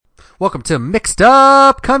Welcome to Mixed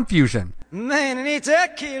Up Confusion. Man, it's a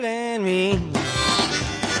killing me.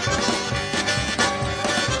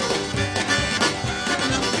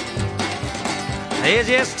 There's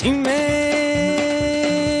just too many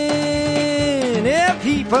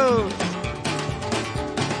people,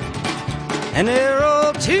 and they're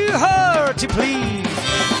all too hard to please.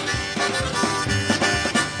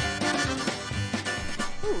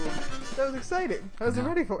 Ooh, that was exciting. I wasn't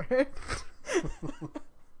ready for it.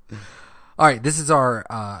 All right, this is our,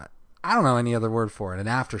 I don't know any other word for it, an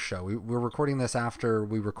after show. We're recording this after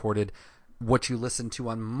we recorded what you listened to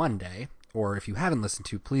on Monday, or if you haven't listened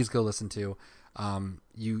to, please go listen to.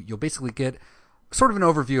 You'll basically get sort of an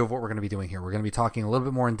overview of what we're going to be doing here. We're going to be talking a little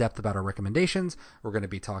bit more in depth about our recommendations. We're going to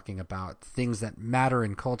be talking about things that matter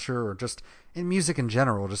in culture or just in music in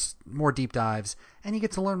general, just more deep dives. And you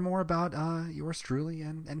get to learn more about yours truly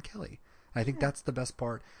and Kelly. I think that's the best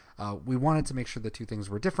part. We wanted to make sure the two things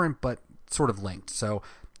were different, but sort of linked. So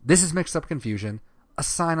this is Mixed Up Confusion, a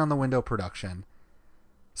Sign on the Window production.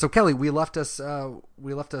 So Kelly, we left us in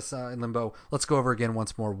limbo. Let's go over again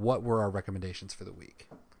once more. What were our recommendations for the week?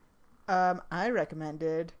 I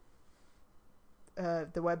recommended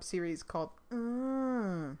the web series called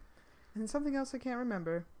and something else I can't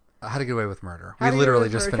remember. How to Get Away with Murder. We literally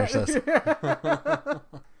just finished this.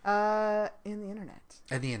 In the internet.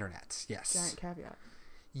 And the internet, yes. Giant caveat.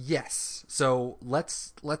 Yes. So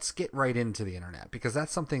let's get right into the internet, because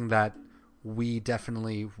that's something that we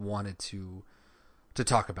definitely wanted to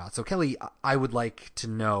talk about. So Kelly, I would like to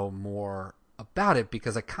know more about it,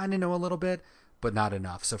 because I kind of know a little bit, but not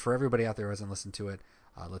enough. So for everybody out there who hasn't listened to it,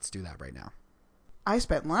 let's do that right now. I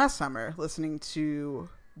spent last summer listening to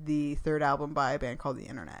the third album by a band called The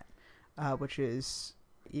Internet, which is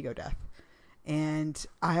Ego Death. And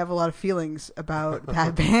I have a lot of feelings about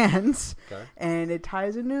that band. Okay. And it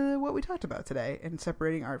ties into what we talked about today in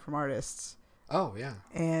separating art from artists. Oh, yeah.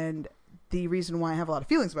 And the reason why I have a lot of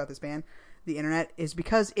feelings about this band, The Internet, is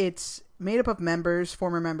because it's made up of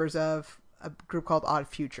former members of a group called Odd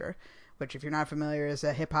Future, which, if you're not familiar, is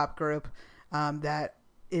a hip-hop group that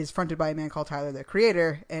is fronted by a man called Tyler, the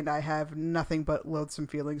Creator, and I have nothing but loathsome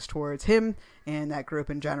feelings towards him and that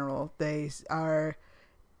group in general. They are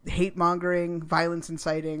hate-mongering,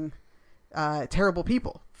 violence-inciting, terrible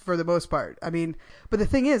people, for the most part. I mean, but the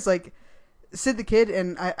thing is, like, Sid the Kid,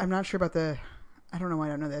 and I'm not sure about I don't know why I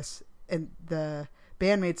don't know this, and the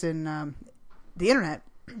bandmates in The Internet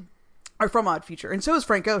are from Odd Future, and so is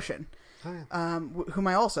Frank Ocean. Oh, yeah. Whom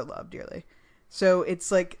I also love dearly. So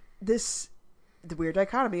it's like the weird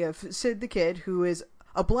dichotomy of Sid the Kid, who is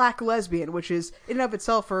a black lesbian, which is in and of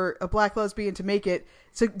itself, for a black lesbian to make it,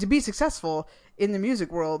 so to be successful in the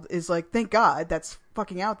music world is like, thank God that's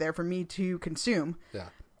fucking out there for me to consume. Yeah.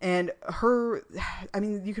 And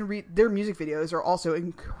you can read their music videos are also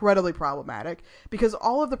incredibly problematic, because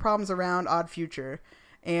all of the problems around Odd Future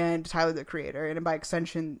and Tyler, the Creator, and by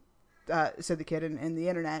extension, Sid the Kid and The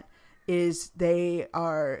Internet, is they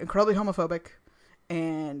are incredibly homophobic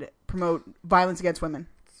and promote violence against women.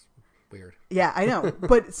 It's weird. Yeah, I know.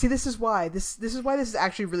 But see, this is why this is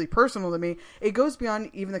actually really personal to me. It goes beyond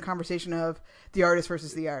even the conversation of the artist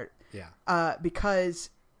versus the art. Yeah. Because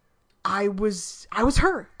I was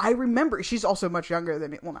her. I remember, she's also much younger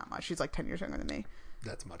than me. Well, not much. She's like 10 years younger than me.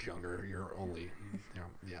 That's much younger. You're only,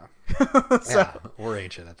 yeah. So, yeah, we're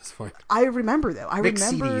ancient at this point. I remember, though.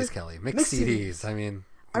 Mixed CDs, Kelly. Mixed CDs. I mean,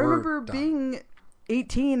 I remember being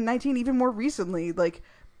 18, 19, even more recently, like,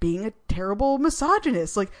 being a terrible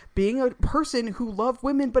misogynist, like, being a person who loved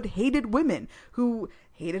women but hated women, who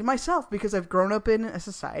hated myself, because I've grown up in a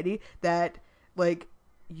society that, like,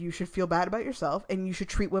 you should feel bad about yourself and you should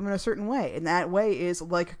treat women a certain way, and that way is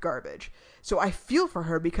like garbage. So I feel for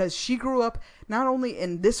her, because she grew up not only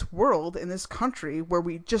in this world, in this country, where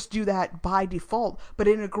we just do that by default, but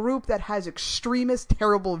in a group that has extremist,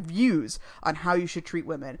 terrible views on how you should treat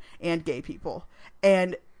women and gay people.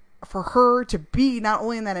 And for her to be not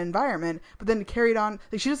only in that environment, but then to carry it on,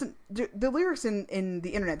 like, she doesn't, the lyrics in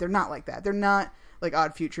The Internet, they're not like that. They're not like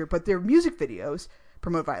Odd Future, but their music videos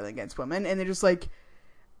promote violence against women, and they're just like,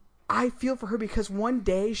 I feel for her, because one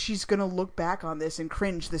day she's going to look back on this and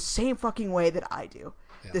cringe the same fucking way that I do.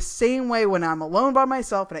 Yeah. The same way when I'm alone by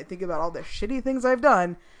myself and I think about all the shitty things I've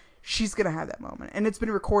done, she's going to have that moment. And it's been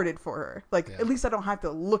recorded for her. Like, at least I don't have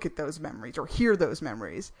to look at those memories or hear those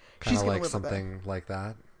memories. Kind She's of going like to live something with like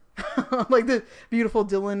that. Like the beautiful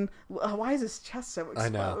Dylan. Why is his chest so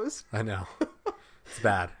exposed? I know. It's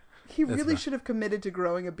bad. He really should have committed to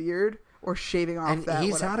growing a beard or shaving off and that. And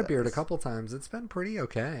he's had a beard a couple times. It's been pretty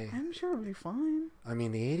okay. I'm sure it'll be fine. I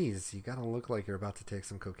mean, the 80s, you gotta look like you're about to take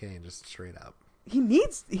some cocaine, just straight up. He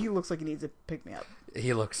looks like he needs a pick me up.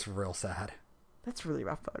 He looks real sad. That's a really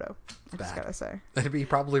rough photo. I just gotta say. He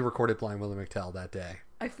probably recorded Blind Willie McTell that day.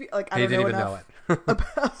 I feel like I He don't didn't know even know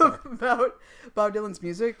enough it. about Bob Dylan's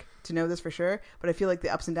music to know this for sure, but I feel like the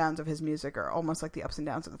ups and downs of his music are almost like the ups and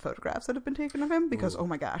downs of the photographs that have been taken of him, because oh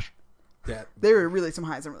my gosh, Yeah. there were really some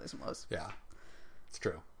highs and really some lows. Yeah, it's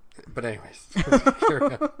true. But anyways,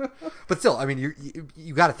 but still, I mean,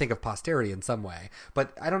 you got to think of posterity in some way.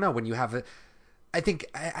 But I don't know, when you have it. I think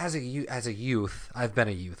as a youth, I've been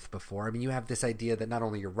a youth before. I mean, you have this idea that not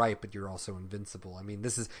only you're right, but you're also invincible. I mean,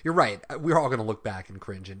 you're right. We're all going to look back and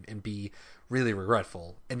cringe and be really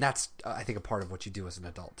regretful. And that's, I think, a part of what you do as an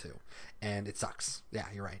adult too. And it sucks. Yeah,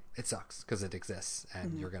 you're right. It sucks because it exists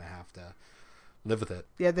and you're going to have to live with it.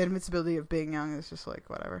 Yeah, the invincibility of being young is just like,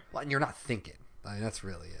 whatever. Well, and you're not thinking. I mean, that's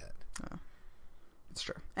really it. Oh, it's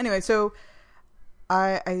true. Anyway, so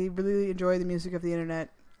I really enjoy the music of the internet.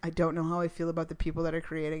 I don't know how I feel about the people that are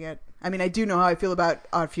creating it. I mean, I do know how I feel about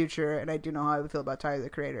Odd Future, and I do know how I feel about Tyler, the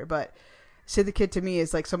Creator. But Sid the Kid to me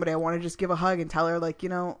is like somebody I want to just give a hug and tell her, like, you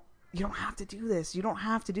know, you don't have to do this. You don't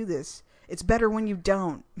have to do this. It's better when you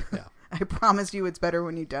don't. Yeah. I promise you, it's better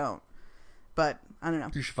when you don't. But I don't know.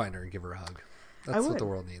 You should find her and give her a hug. That's what the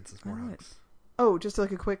world needs, is more hugs. Oh, just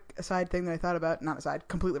like a quick aside thing that I thought about. Not aside,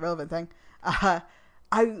 completely relevant thing.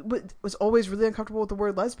 Was always really uncomfortable with the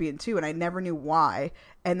word lesbian too, and I never knew why.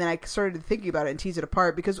 And then I started thinking about it and tease it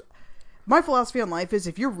apart, because my philosophy on life is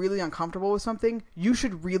if you're really uncomfortable with something, you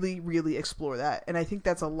should really, really explore that. And I think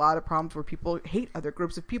that's a lot of problems where people hate other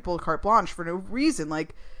groups of people carte blanche for no reason,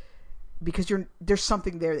 like because there's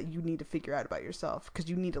something there that you need to figure out about yourself, because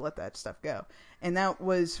you need to let that stuff go. And that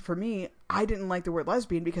was, for me, I didn't like the word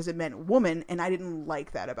lesbian because it meant woman, and I didn't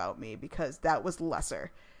like that about me because that was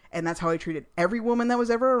lesser. And that's how I treated every woman that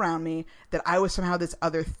was ever around me, that I was somehow this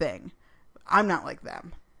other thing. I'm not like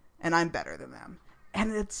them, and I'm better than them.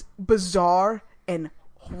 And it's bizarre and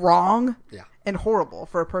wrong and horrible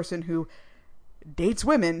for a person who dates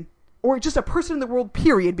women, or just a person in the world,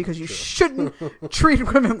 period, because you shouldn't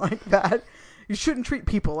treat women like that. You shouldn't treat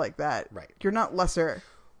people like that. Right. You're not lesser.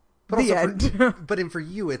 But the end. But for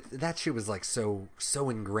you, that shit was like so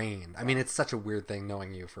ingrained. I mean, it's such a weird thing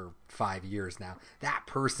knowing you for 5 years now. That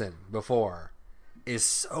person before is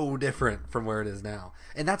so different from where it is now,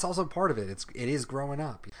 and that's also part of it. It is growing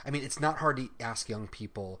up. I mean, it's not hard to ask young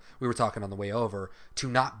people. We were talking on the way over, to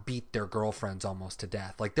not beat their girlfriends almost to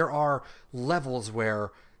death. Like, there are levels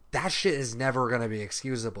where that shit is never going to be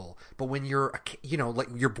excusable. But when you're, like,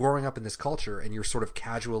 you're growing up in this culture and you're sort of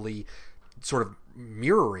casually sort of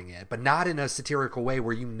mirroring it, but not in a satirical way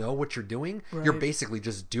where you know what you're doing. Right. You're basically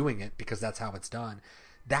just doing it because that's how it's done.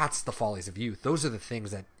 That's the follies of youth. Those are the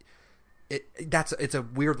things that it's a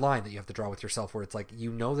weird line that you have to draw with yourself, where it's like,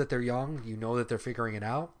 you know that they're young, you know that they're figuring it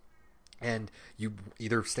out, and you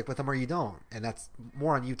either stick with them or you don't. And that's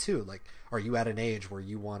more on you too. Like, are you at an age where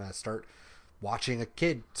you want to start watching a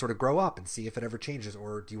kid sort of grow up and see if it ever changes,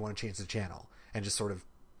 or do you want to change the channel and just sort of,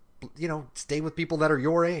 stay with people that are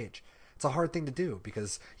your age? It's a hard thing to do,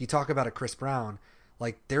 because you talk about a Chris Brown,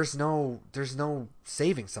 like, there's no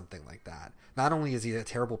saving something like that. Not only is he a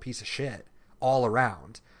terrible piece of shit all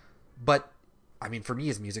around, but I mean, for me,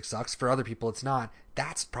 his music sucks. For other people, it's not.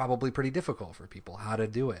 That's probably pretty difficult for people, how to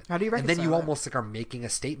do it. How do you reconcile? And then you that? almost like are making a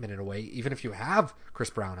statement in a way, even if you have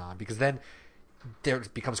Chris Brown on, because then there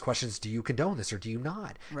becomes questions: do you condone this or do you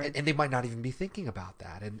not? Right. And they might not even be thinking about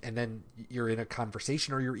that. And then you're in a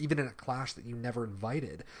conversation, or you're even in a clash that you never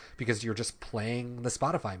invited, because you're just playing the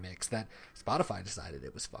Spotify mix that Spotify decided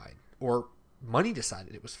it was fine, or money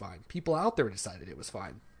decided it was fine. People out there decided it was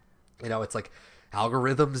fine. It's like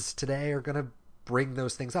algorithms today are going to bring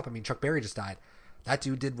those things up. I mean, Chuck Berry just died. That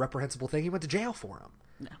dude did reprehensible thing. He went to jail for him.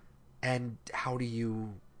 No. And how do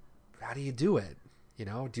you do it?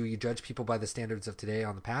 Do you judge people by the standards of today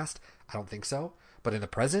on the past? I don't think so. But in the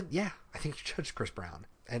present, yeah, I think you judge Chris Brown.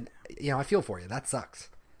 And, I feel for you. That sucks.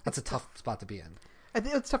 That's a tough spot to be in. I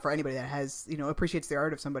think it's tough for anybody that has, appreciates the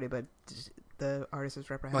art of somebody, but the artist is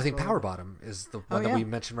reprehensible. Well, I think Power Bottom is the one that we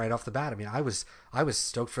mentioned right off the bat. I mean, I was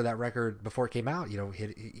stoked for that record before it came out,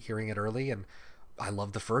 hearing it early, and I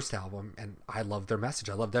loved the first album, and I loved their message.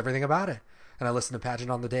 I loved everything about it. And I listened to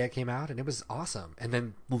Pageant on the day it came out, and it was awesome. And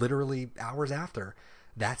then literally hours after,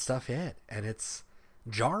 that stuff hit, and it's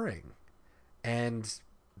jarring. And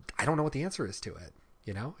I don't know what the answer is to it,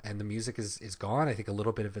 and the music is gone. I think a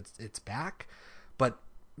little bit of it's back. But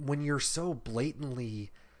when you're so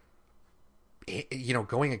blatantly,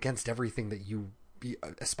 going against everything that you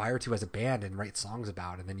aspire to as a band and write songs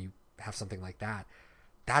about, and then you have something like that,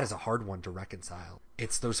 that is a hard one to reconcile.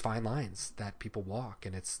 It's those fine lines that people walk,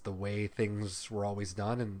 and it's the way things were always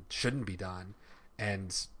done and shouldn't be done.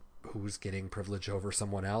 and who's getting privilege over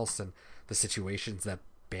someone else, and the situations that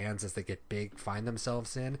bands, as they get big, find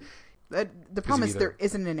themselves in. The problem is there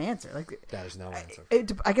isn't an answer. Like, that is no answer.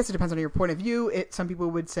 I guess it depends on your point of view. Some people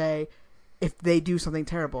would say if they do something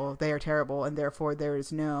terrible, they are terrible, and therefore there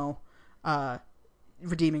is no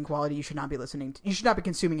redeeming quality. You should not be listening. You should not be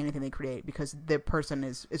consuming anything they create because the person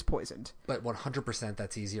is poisoned. But 100%,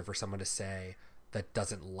 that's easier for someone to say that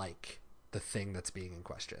doesn't like the thing that's being in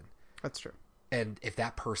question. That's true. And if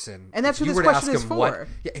that person, and that's what this question is for.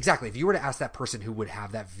 Yeah, exactly. If you were to ask that person who would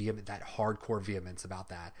have that hardcore vehemence about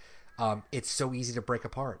that, it's so easy to break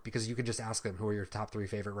apart because you could just ask them who are your top 3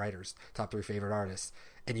 favorite writers, top 3 favorite artists,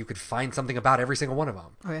 and you could find something about every single one of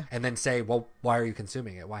them. Oh, yeah. And then say, well, why are you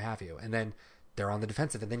consuming it? Why have you? And then they're on the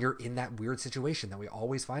defensive, and then you're in that weird situation that we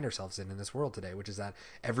always find ourselves in this world today, which is that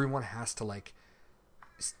everyone has to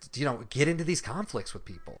get into these conflicts with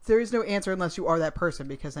people. There is no answer unless you are that person,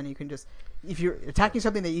 because then you can just, if you're attacking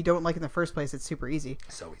something that you don't like in the first place, it's super easy.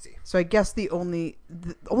 So easy. So I guess the only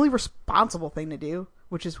responsible thing to do,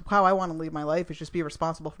 which is how I want to live my life, is just be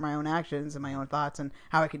responsible for my own actions and my own thoughts and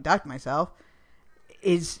how I conduct myself,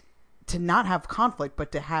 is to not have conflict,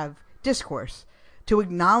 but to have discourse, to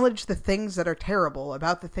acknowledge the things that are terrible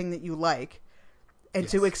about the thing that you like, and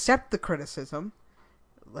to accept the criticism,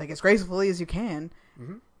 like as gracefully as you can,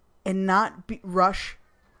 and not rush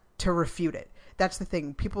to refute it. That's the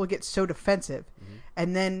thing. People get so defensive,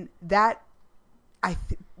 and then that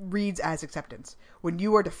reads as acceptance. When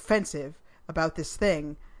you are defensive about this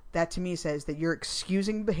thing, that to me says that you're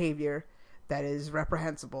excusing behavior that is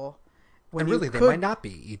reprehensible. And really, they might not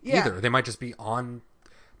be either. They might just be on.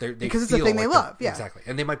 Because it's a thing they love. Yeah, exactly.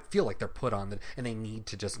 And they might feel like they're put on, and they need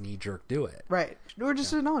to just knee-jerk do it. Right. Or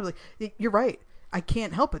just acknowledge, like, you're right. I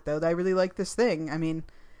can't help it, though. That I really like this thing. I mean,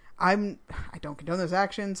 I don't condone those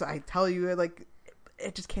actions. I tell you, like, I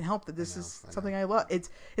just can't help that this is something I love. It's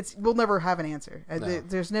we'll never have an answer. No.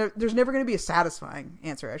 There's never going to be a satisfying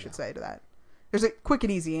answer, I should say, to that. There's a quick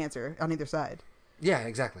and easy answer on either side. Yeah,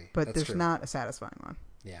 exactly. But that's there's not a satisfying one.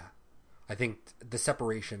 Yeah. I think the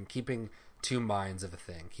separation, keeping two minds of a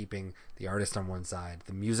thing, keeping the artist on one side,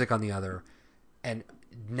 the music on the other, and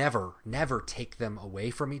never take them away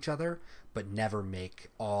from each other, but never make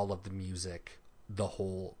all of the music the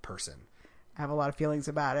whole person. I have a lot of feelings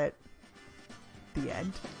about it. The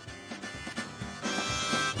end.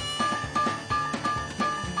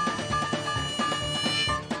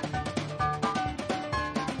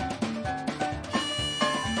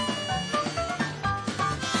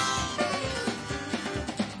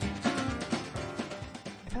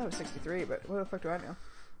 I thought it was 63, but what the fuck do I know?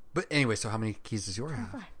 But anyway, so how many keys does yours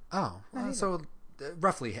have? Oh, so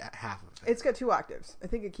roughly half of it. It's got 2 octaves. I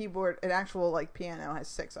think an actual like piano has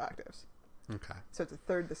 6 octaves. Okay. So it's a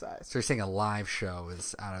third the size. So you're saying a live show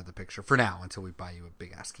is out of the picture for now until we buy you a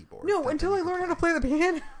big ass keyboard. No, until I learn how to play the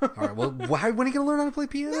piano. All right. Well, when are you going to learn how to play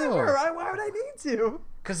piano? Never. Why would I need to?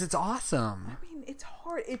 Because it's awesome. I mean, it's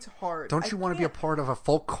hard. It's hard. Don't you want to be a part of a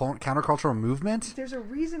folk countercultural movement? There's a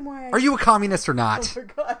reason why Are you a communist or not? Oh my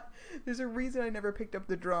god. There's a reason I never picked up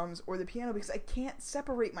the drums or the piano, because I can't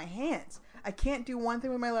separate my hands. I can't do one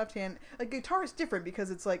thing with my left hand. Like, guitar is different because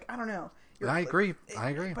it's like, I don't know. I agree.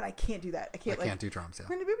 But I can't do that. I can't do drums, yeah.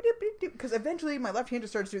 Because eventually my left hand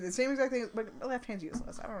just starts doing the same exact thing. But my left hand's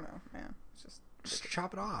useless. I don't know, man. It's just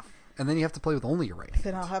chop it off. And then you have to play with only your right hand.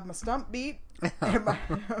 Then I'll have my stump beat and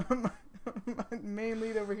my main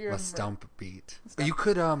lead over here. A stump beat. You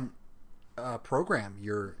could program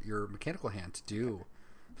your mechanical hand to do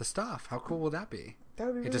the stuff. How cool would that be? That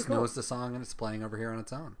would be really It just cool. knows the song and it's playing over here on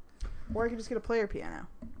its own. Or I could just get a player piano,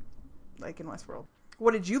 like in Westworld.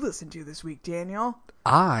 What did you listen to this week, Daniel?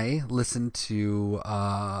 I listened to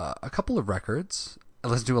a couple of records. I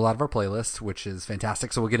listened to a lot of our playlists, which is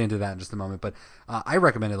fantastic. So we'll get into that in just a moment. But I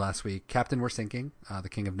recommended last week Captain We're Sinking, The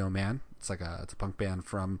King of No Man. It's a punk band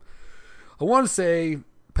from, I want to say,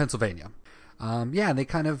 Pennsylvania. And they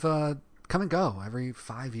kind of come and go every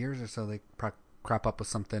 5 years or so. They crop up with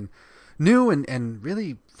something new and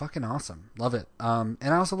really fucking awesome. Love it. And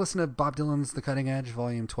I also listened to Bob Dylan's The Cutting Edge,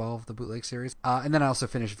 Volume 12, the bootleg series. And then I also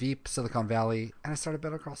finished Veep, Silicon Valley, and I started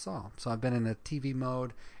Better Call Saul. So I've been in a TV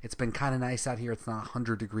mode. It's been kind of nice out here. It's not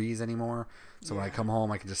 100 degrees anymore. So when I come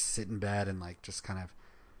home, I can just sit in bed and like just kind of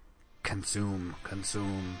consume, and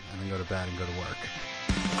then go to bed and go to work.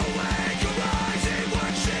 Awake, arise,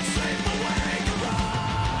 work, shit, sleep, awake,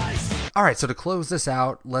 arise. All right, so to close this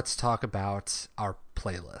out, let's talk about our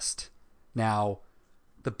playlist. Now,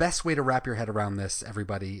 the best way to wrap your head around this,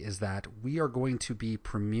 everybody, is that we are going to be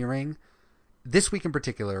premiering, this week in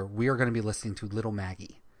particular, we are going to be listening to Little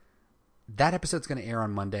Maggie. That episode's going to air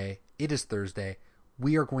on Monday. It is Thursday.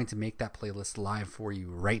 we are going to make that playlist live for you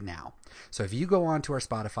right now. So if you go onto our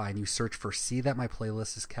Spotify and you search for See That My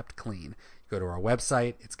Playlist Is Kept Clean, you go to our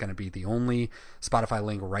website. It's going to be the only Spotify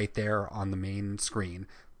link right there on the main screen.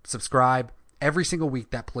 Subscribe. Every single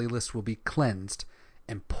week, that playlist will be cleansed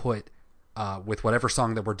and put with whatever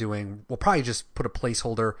song that we're doing. We'll probably just put a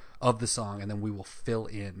placeholder of the song, and then we will fill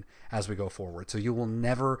in as we go forward. So you will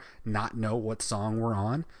never not know what song we're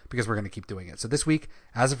on because we're going to keep doing it. So this week,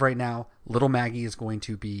 as of right now, Little Maggie is going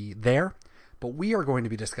to be there, but we are going to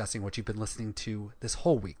be discussing what you've been listening to this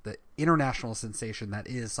whole week, the international sensation that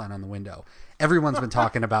is Sign on the Window. Everyone's been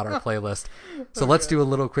talking about our playlist. So let's do a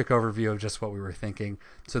little quick overview of just what we were thinking.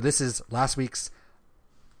 So this is last week's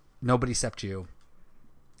Nobody Except You.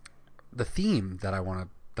 The theme that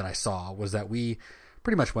I saw was that we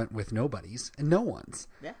pretty much went with nobodies and no ones.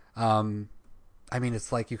 Yeah. I mean,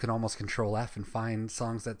 it's like you can almost control F and find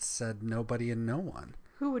songs that said nobody and no one.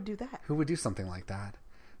 Who would do that? Who would do something like that?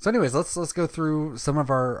 So anyways, let's go through some of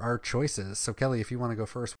our choices. So Kelly, if you want to go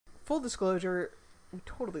first. Full disclosure, we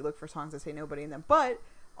totally look for songs that say nobody in them. But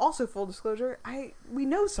also full disclosure, we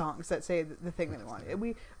know songs that say the thing that we want.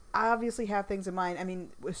 We obviously have things in mind. I mean,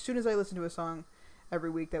 as soon as I listen to a song every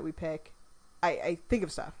week that we pick, I think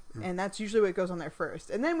of stuff. And that's usually what goes on there first.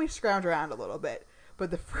 And then we scrounge around a little bit. But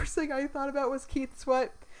the first thing I thought about was Keith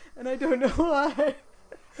Sweat. And I don't know why.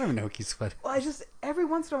 I don't know Keith Sweat. Well, every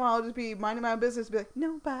once in a while, I'll just be minding my own business and be like,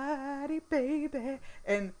 nobody, baby.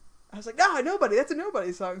 And I was like, nobody. That's a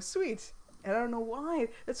nobody song. Sweet. And I don't know why.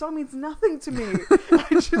 That song means nothing to me.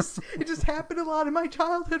 It just happened a lot in my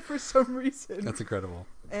childhood for some reason. That's incredible.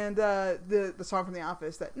 And the song from The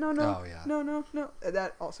Office, that no,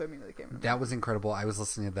 that also immediately came in. That was incredible. I was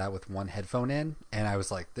listening to that with one headphone in, and I was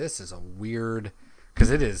like, this is a weird, because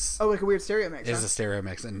it is. Oh, like a weird stereo mix. It is a stereo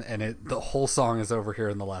mix, and the whole song is over here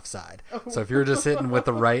on the left side. Oh, so if you're just hitting with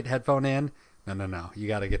the right headphone in, no, you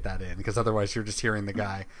got to get that in, because otherwise you're just hearing the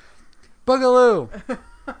guy, Boogaloo!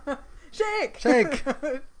 Shake! Jimmy!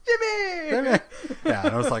 Yeah,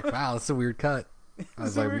 and I was like, wow, that's a weird cut. I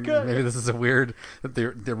was like, maybe this is a weird.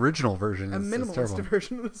 The original version is minimalist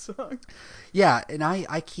version of the song. Yeah, and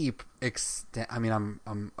I keep I mean,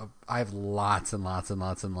 I have lots and lots and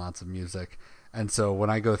lots and lots of music, and so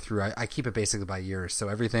when I go through, I keep it basically by years. So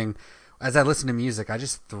everything, as I listen to music, I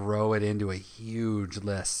just throw it into a huge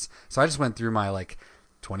list. So I just went through my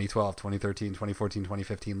 2012, 2013, 2014,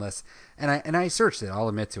 2015 list, and I searched it. I'll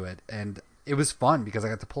admit to it, and it was fun because I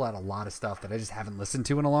got to pull out a lot of stuff that I just haven't listened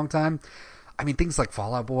to in a long time. I mean, things like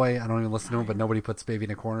Fall Out Boy, I don't even listen to them, but Nobody Puts Baby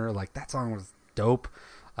in a Corner. Like, that song was dope.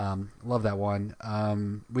 Love that one.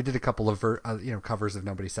 We did a couple of covers of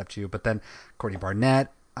Nobody Except You, but then Courtney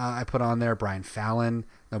Barnett I put on there. Brian Fallon,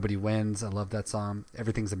 Nobody Wins. I love that song.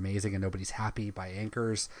 Everything's Amazing and Nobody's Happy by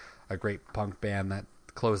Anchors, a great punk band that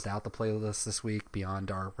closed out the playlist this week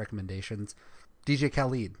beyond our recommendations. DJ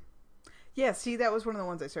Khaled. Yeah, see, that was one of the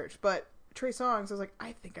ones I searched, but Trey Songz, I was like,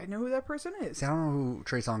 I think I know who that person is. See, I don't know who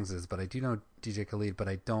Trey Songz is, but I do know DJ Khaled, but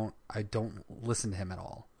I don't listen to him at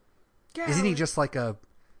all. Yeah, isn't he just he's like a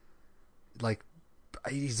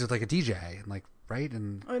DJ and right?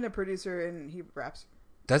 And a producer, and he raps.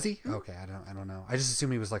 Does he? Mm-hmm. Okay, I don't know. I just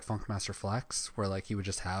assumed he was like Funkmaster Flex, where he would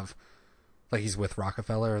just have he's with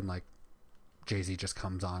Rockefeller and Jay-Z just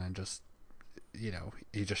comes on and just he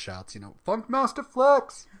just shouts, Funkmaster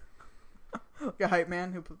Flex. A hype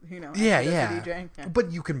man who yeah. DJ. Yeah.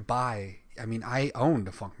 But you can buy. I mean, I owned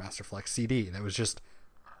a Funkmaster Flex CD that was just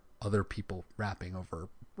other people rapping over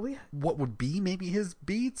what would be maybe his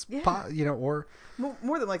beats, or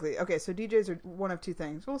more than likely. Okay, so DJs are one of two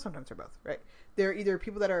things. Well, sometimes they're both, right? They're either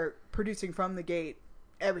people that are producing from the gate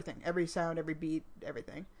everything, every sound, every beat,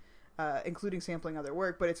 everything, including sampling other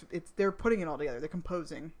work. But it's they're putting it all together. They're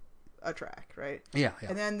composing a track, right? Yeah.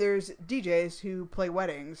 And then there's DJs who play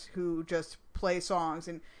weddings, who just play songs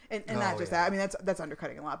and not just that. I mean, that's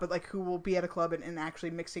undercutting a lot, but who will be at a club and actually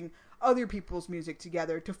mixing other people's music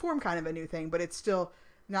together to form kind of a new thing, but it's still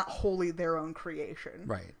not wholly their own creation.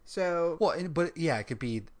 Right. So it could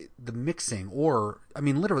be the mixing, or I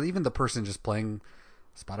mean, literally even the person just playing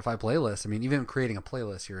Spotify playlist. I mean, even creating a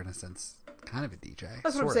playlist, you're in a sense kind of a DJ.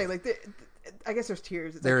 That's what I'm saying. I guess there's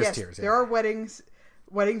tiers. It's there's tiers. Yeah. There are wedding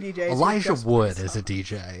DJs. Elijah Wood is a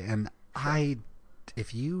DJ, and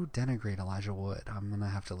if you denigrate Elijah Wood, I'm gonna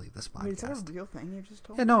have to leave this podcast. Wait, is that a real thing you just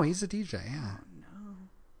told me? Yeah, no, he's a DJ. Yeah. Oh, no.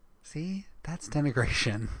 See, that's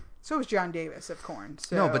denigration. So is John Davis of Korn.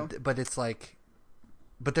 So. No, but it's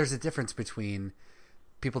but there's a difference between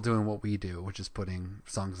people doing what we do, which is putting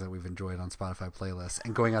songs that we've enjoyed on Spotify playlists,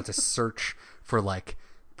 and going out to search for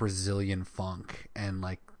Brazilian funk and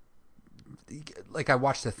like I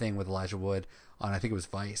watched a thing with Elijah Wood on, I think it was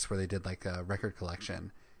Vice, where they did like a record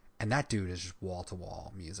collection, and that dude is just wall to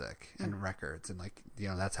wall music and records, and like, you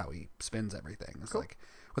know, that's how he spins everything. It's like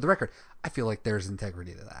with the record, I feel like there's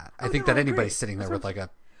integrity to that. I think that anybody's sitting there with like a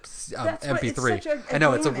MP3. I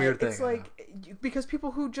know it's a weird thing. It's like, because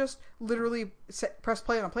people who just literally press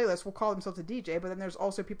play on a playlist will call themselves a DJ, but then there's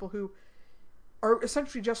also people who are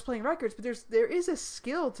essentially just playing records. But there is a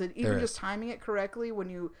skill to even just timing it correctly when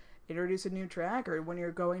you introduce a new track or when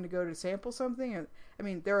you're going to sample something. I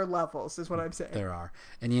mean, there are levels, is what I'm saying. There are.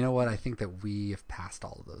 And you know what? I think that we have passed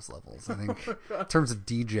all of those levels. I think in terms of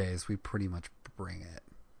DJs, we pretty much bring it.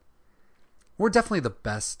 We're definitely the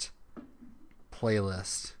best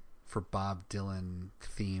playlist for Bob Dylan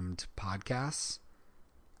themed podcasts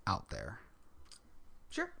out there.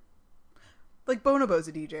 Sure. Like Bonobo's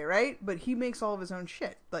a DJ, right? But he makes all of his own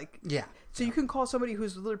shit. Like, yeah. So you can call somebody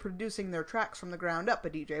who's literally producing their tracks from the ground up a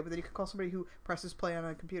DJ, but then you can call somebody who presses play on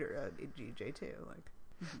a computer a DJ too. Like,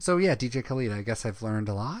 so yeah, DJ Khalid. I guess I've learned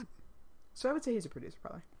a lot. So I would say he's a producer,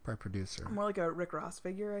 probably. Probably producer. More like a Rick Ross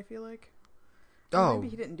figure, I feel like. Oh, maybe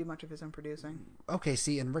he didn't do much of his own producing. Okay,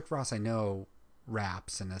 see, and Rick Ross, I know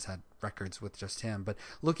raps and has had records with just him, but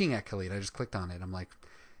looking at Khalid, I just clicked on it. I'm like,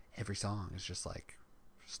 every song is just like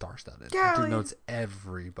star-studded. Yeah, Dude knows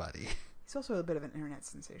everybody. He's also a bit of an internet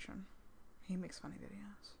sensation. He makes funny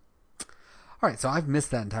videos. All right, so I've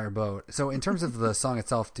missed that entire boat. So in terms of the song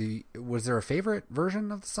itself, was there a favorite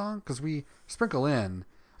version of the song? Because we sprinkle in,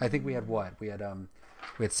 I think we had what? We had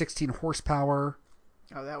 16 horsepower.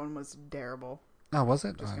 Oh, that one was terrible. Oh, was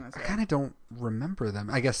it? I kind of don't remember them.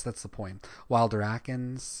 I guess that's the point. Wilder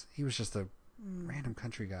Atkins, he was just a random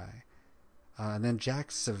country guy. And then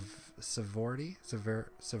Jack Savory.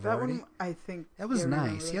 That one, I think... That was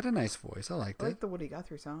nice. He had a nice voice. I liked it. I like the Woody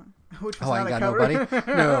Guthrie song. Which was I not Got cover. Nobody?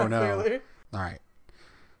 No. Clearly. All right.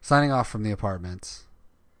 Signing off from the apartments.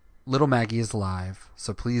 Little Maggie is live,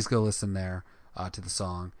 so please go listen there to the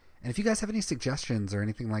song. And if you guys have any suggestions or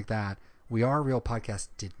anything like that, We Are a Real Podcast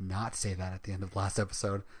did not say that at the end of the last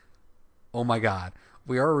episode. Oh my God.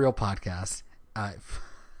 We Are a Real Podcast. I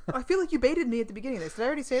feel like you baited me at the beginning of this. Did I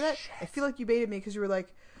already say that? Shit. I feel like you baited me because you were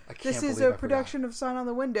like, this is a production of Sign on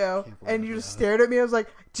the Window. And you just stared at me. I was like,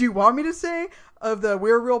 do you want me to say of the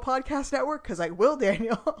We're a Real Podcast Network? Because I will,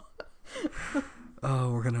 Daniel.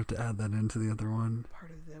 Oh, we're going to have to add that into the other one.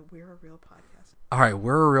 Part of the We're a Real Podcast. All right.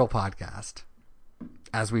 We're a Real Podcast,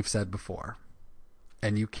 as we've said before.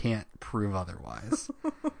 And you can't prove otherwise.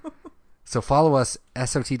 So follow us,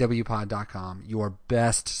 sotwpod.com, your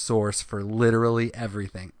best source for literally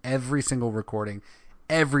everything. Every single recording,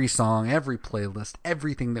 every song, every playlist,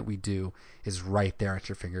 everything that we do is right there at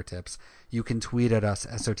your fingertips. You can tweet at us,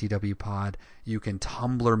 SOTWpod. You can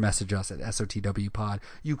Tumblr message us at SOTWpod.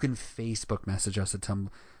 You can Facebook message us at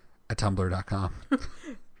tumblr.com.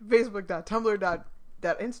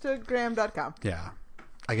 Facebook.tumblr.instagram.com. Yeah.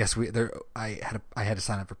 I guess I had to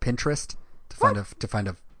sign up for Pinterest to find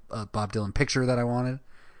a Bob Dylan picture that I wanted.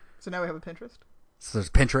 So now we have a Pinterest? So there's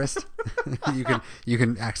Pinterest. you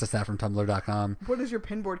can access that from tumblr.com. What does your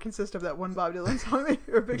pinboard consist of, that one Bob Dylan song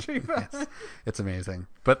or picture you found? Yes, it's amazing.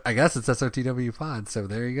 But I guess it's SOTW Pod, so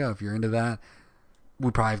there you go. If you're into that,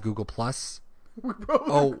 we probably have Google Plus.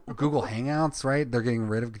 Google Hangouts, right? They're getting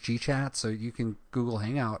rid of GChat, so you can Google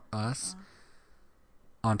Hangout us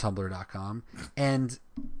on tumblr.com. And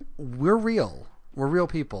we're real. We're real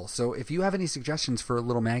people. So if you have any suggestions for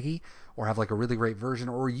Little Maggie, or have like a really great version,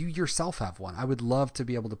 or you yourself have one, I would love to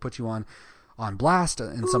be able to put you on blast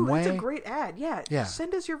in some way. That's a great ad. Yeah.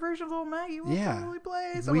 Send us your version of Little Maggie. We'll totally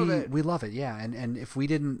play some of it. We love it. Yeah. And if we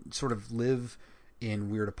didn't sort of live in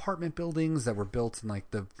weird apartment buildings that were built in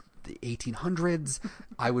like the 1800s,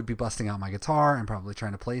 I would be busting out my guitar and probably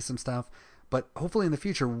trying to play some stuff. But hopefully in the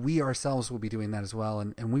future, we ourselves will be doing that as well.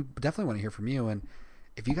 And we definitely want to hear from you. And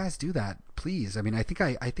if you guys do that, please. I mean, I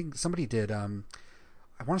think somebody did, I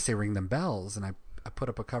want to say Ring Them Bells, and I put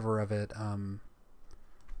up a cover of it on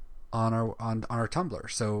our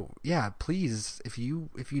Tumblr. So yeah, please, if you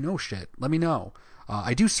know shit, let me know.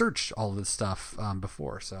 I do search all of this stuff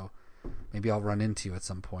before, so maybe I'll run into you at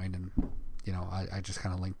some point, and I just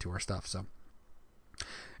kind of link to our stuff. So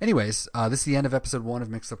anyways, this is the end of episode 1 of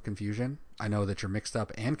Mixed Up Confusion. I know that you're mixed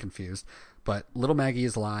up and confused, but Little Maggie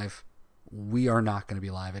is live. We are not going to be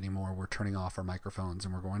live anymore. We're turning off our microphones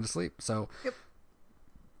and we're going to sleep. So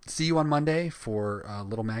see you on Monday for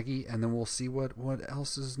Little Maggie, and then we'll see what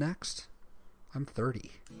else is next. I'm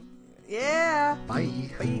 30. Yeah. Bye.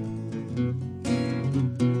 Bye.